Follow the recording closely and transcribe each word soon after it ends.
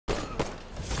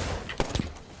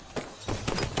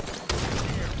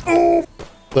Oh!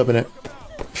 Flipping it.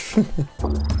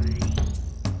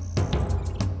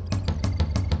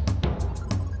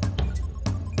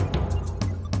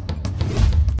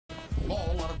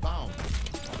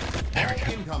 There we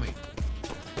go. Incoming.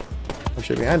 Oh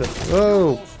shit, behind us.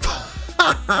 Whoa!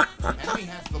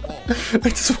 I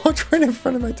just walked right in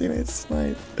front of my teammate's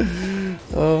snipe.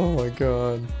 Oh my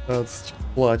god. That's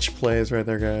clutch plays right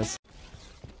there, guys.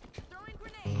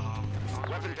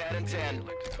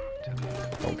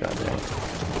 Oh god damn.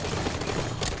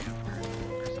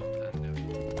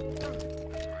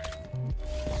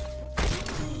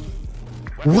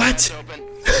 What?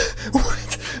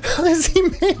 What? How is he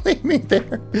meleeing me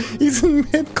there? He's in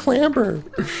mid clamber.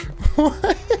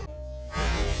 What?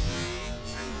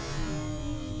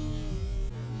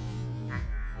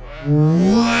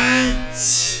 What?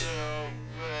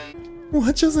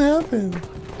 What just happened?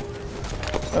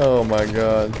 Oh my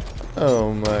god.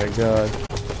 Oh my god.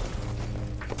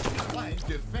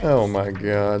 Oh my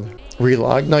god.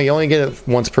 Relog? No, you only get it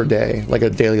once per day. Like a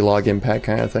daily login pack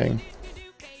kind of thing.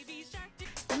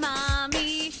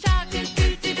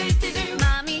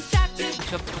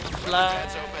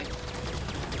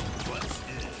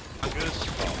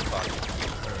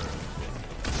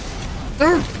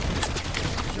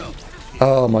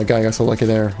 Oh my god, I got so lucky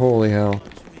there. Holy hell.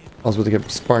 I was about to get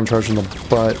Spartan charged in the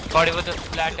butt. Got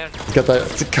that.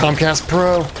 It's a Comcast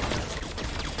Pro.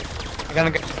 I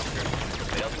gotta get.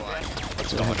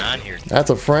 What's going on here? That's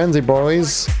a frenzy,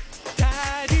 boys.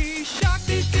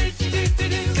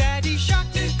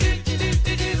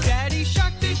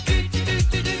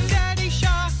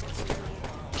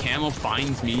 Camel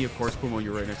finds me. Of course, Pumo,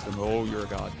 you're right next to him. Oh, you're a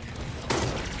god.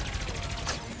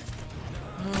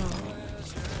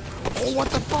 Oh, what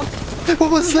the fuck? What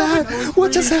was that?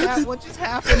 What just happened? What just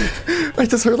happened? I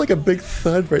just heard like a big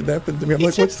thud right happened to me. I'm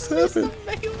like, what just happened?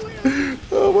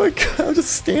 Oh my god, I'm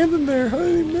just standing there. How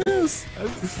did he miss?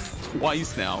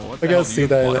 Twice now. What I gotta see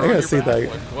that. I gotta see that.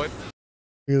 What?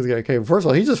 Okay, first of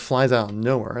all, he just flies out of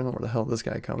nowhere. I don't know where the hell this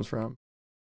guy comes from.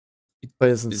 But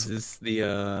Is this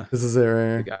the this is it right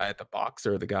here. the guy at the box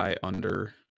or the guy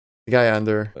under? The guy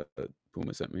under.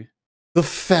 Puma sent me. The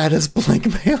fattest blink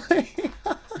melee.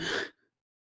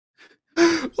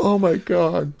 Oh my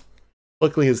god.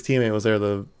 Luckily his teammate was there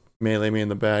to melee me in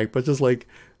the back, but just like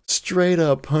straight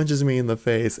up punches me in the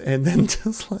face and then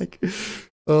just like,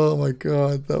 oh my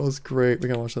god, that was great. We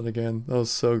gotta watch that again. That was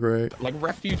so great. Like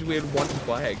Refuge, we had one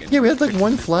flag. And yeah, we had like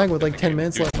one flag with like 10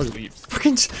 minutes left.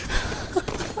 Fucking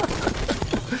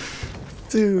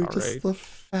dude, all just right. the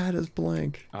fattest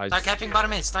blink. Start capping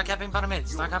bottom mid, start capping bottom mid,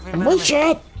 start capping bottom One mid.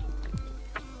 shot!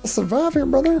 I'll survive here,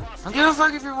 brother. I don't give a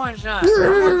fuck if you're one shot.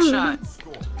 You're one shot.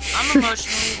 I'm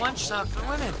emotionally one shot for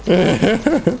women.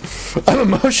 I'm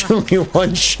emotionally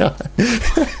one shot.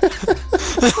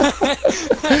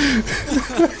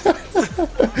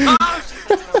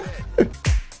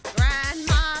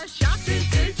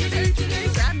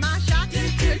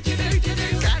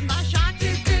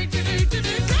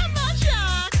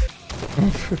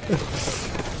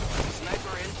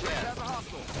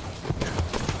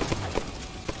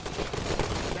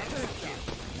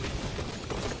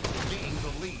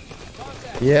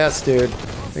 Yes, dude.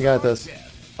 We got this.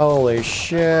 Holy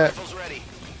shit.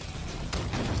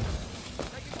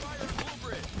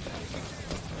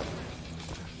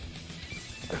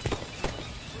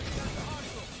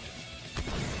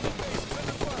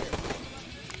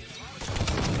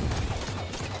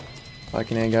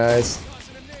 Fucking in, guys.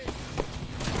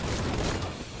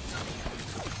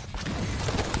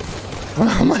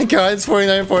 Oh my god, it's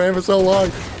 49.9 for so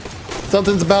long.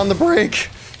 Something's bound to break.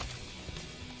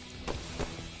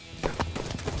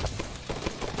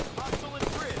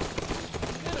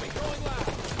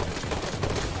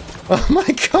 Oh my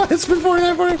god, it's been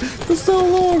 49.9 for so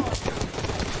long.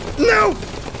 No!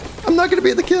 I'm not gonna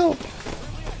be the kill.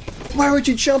 Why would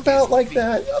you jump out like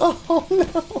that? Oh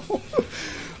no.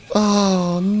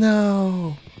 Oh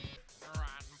no.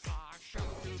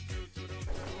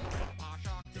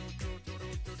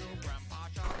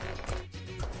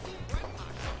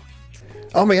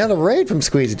 Oh, we got a raid from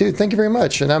Squeezy. Dude, thank you very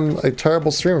much. And I'm a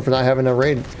terrible streamer for not having a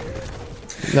raid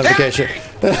notification.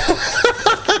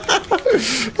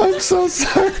 I'm so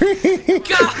sorry.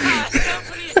 God,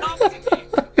 nobody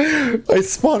helped me. I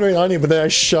spawned right on you, but then I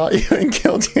shot you and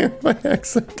killed you by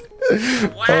accident.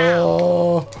 Wow.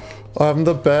 Oh, I'm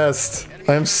the best.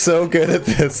 I'm so good at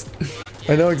this.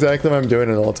 I know exactly what I'm doing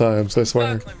at all times, I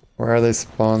swear. Where are they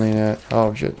spawning at?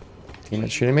 Oh shit.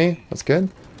 Teammate's shooting me? That's good.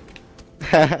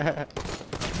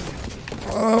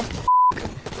 Oh,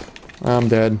 I'm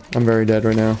dead. I'm very dead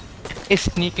right now. It's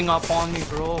sneaking up on me,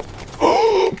 bro.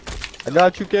 I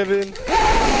got you, Kevin.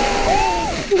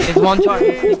 It's one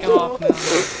target. Take it off now.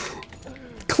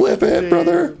 Clip it,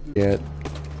 brother. Yeah.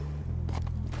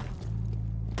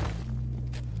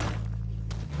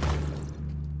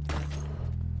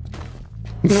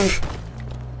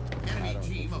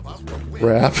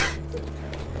 Rap.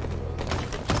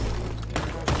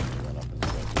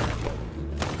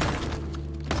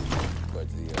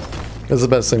 This is the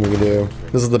best thing we can do.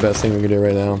 This is the best thing we can do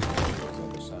right now.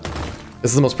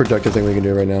 This is the most productive thing we can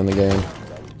do right now in the game.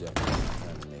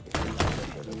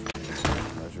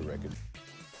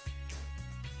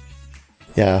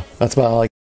 Yeah, that's about all I